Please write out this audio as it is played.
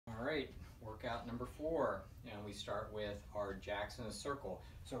workout number 4, and we start with our jacks in a circle.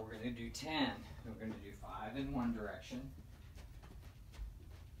 So we're going to do 10. We're going to do 5 in one direction,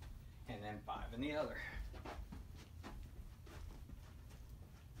 and then 5 in the other.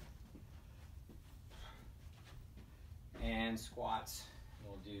 And squats,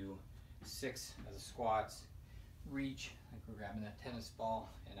 we'll do 6 as a squats, reach, like we're grabbing that tennis ball,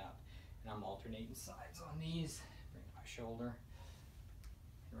 and up. And I'm alternating sides on these, bring my shoulder.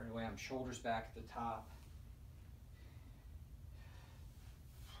 And right away I'm shoulders back at the top.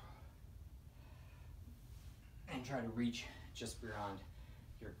 And try to reach just beyond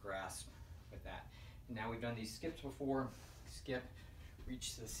your grasp with that. And now we've done these skips before. Skip,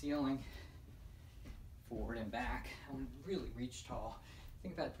 reach to the ceiling, forward and back. I want to really reach tall.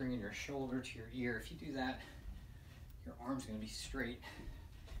 Think about bringing your shoulder to your ear. If you do that, your arm's going to be straight.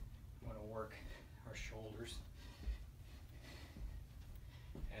 We want to work our shoulders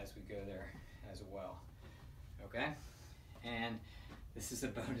as we go there as well. Okay? And this is a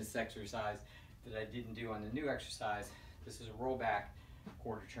bonus exercise that I didn't do on the new exercise. This is a roll back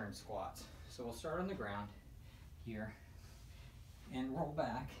quarter turn squats. So we'll start on the ground here and roll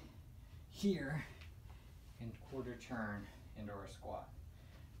back here and quarter turn into our squat.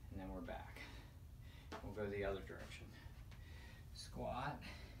 And then we're back. We'll go the other direction. Squat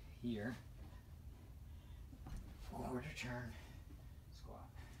here, quarter turn, squat.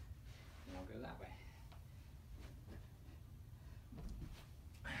 And I'll go that way.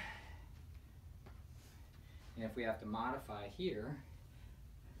 And if we have to modify here,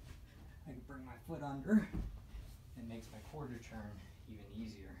 I can bring my foot under. It makes my quarter turn even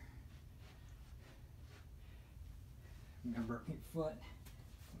easier. Remember, your foot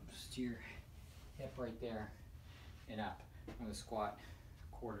goes to your hip right there and up. On the squat,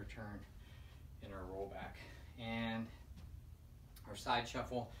 quarter turn in our roll back. And our side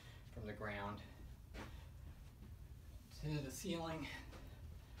shuffle from the ground to the ceiling.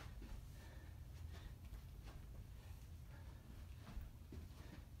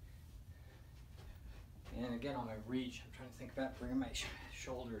 And again, on my reach, I'm trying to think about bringing my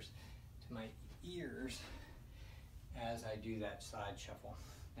shoulders to my ears as I do that side shuffle.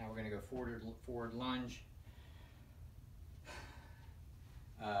 Now we're going to go forward lunge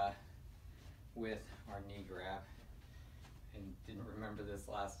with our knee grab. And didn't remember this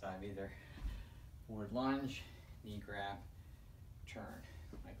last time either. Forward lunge, knee grab, turn,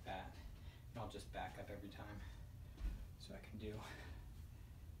 like that. And I'll just back up every time so I can do a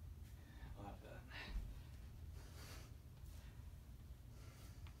lot of that.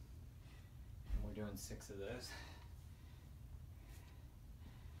 And we're doing 6 of those.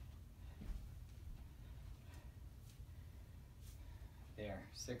 There,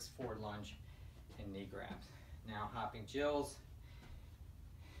 6 forward lunge and knee grabs. Now hopping Jills,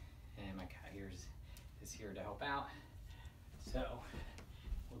 and my cat here is here to help out. So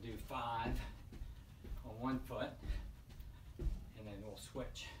we'll do 5 on one foot, and then we'll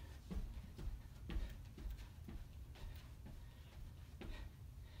switch.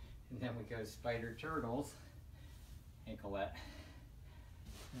 And then we go spider turtles, anklet.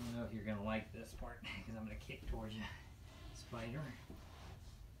 I don't know if you're gonna like this part because I'm gonna kick towards you. Spider,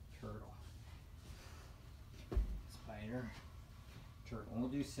 turtle, spider, turtle. We'll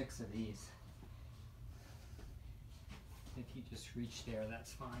do 6 of these. If you just reach there,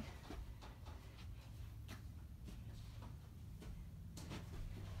 that's fine.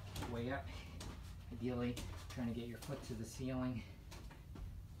 Way up. Ideally, trying to get your foot to the ceiling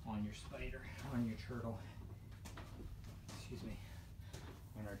on your spider, on your turtle. Excuse me,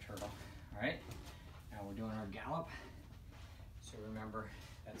 on our turtle. All right, now we're doing our gallop. So remember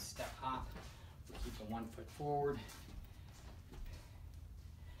that step hop, we're keeping 1 foot forward.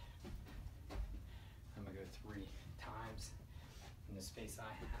 I'm gonna go 3 times in the space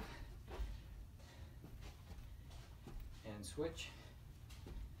I have. And switch.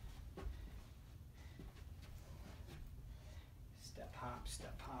 Step hop,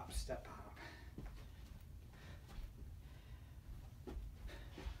 step hop, step hop.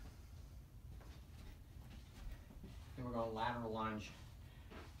 Then we're going to lateral lunge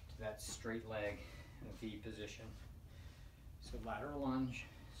to that straight leg in the V position. So lateral lunge,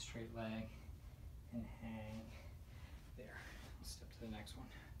 straight leg, and hang there. Let's step to the next one.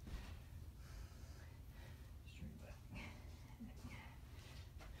 Straight leg.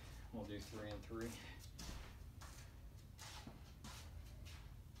 We'll do 3 and 3.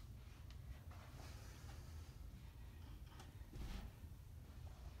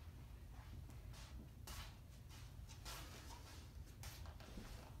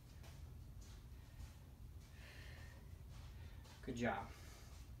 Good job.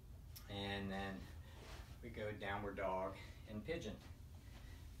 And then we go downward dog and pigeon.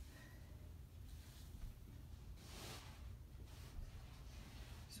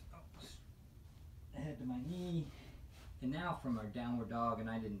 So, head to my knee. And now from our downward dog, and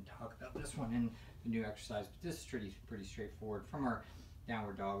I didn't talk about this one in the new exercise, but this is pretty straightforward. From our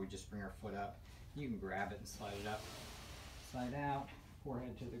downward dog, we just bring our foot up. You can grab it and slide it up, slide out,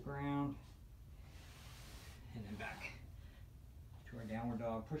 forehead to the ground, and then back to our downward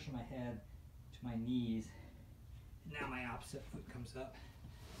dog, pushing my head to my knees. And now my opposite foot comes up,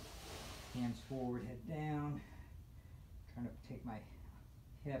 hands forward, head down, trying to take my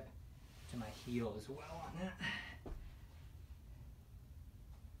hip to my heel as well on that.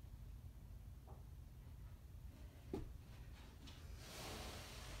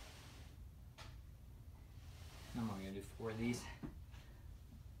 I'm only going to do 4 of these.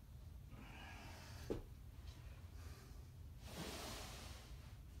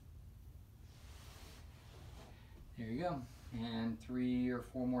 There you go. And 3 or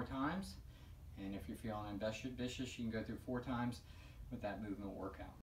 4 more times. And if you're feeling ambitious, you can go through 4 times with that movement workout.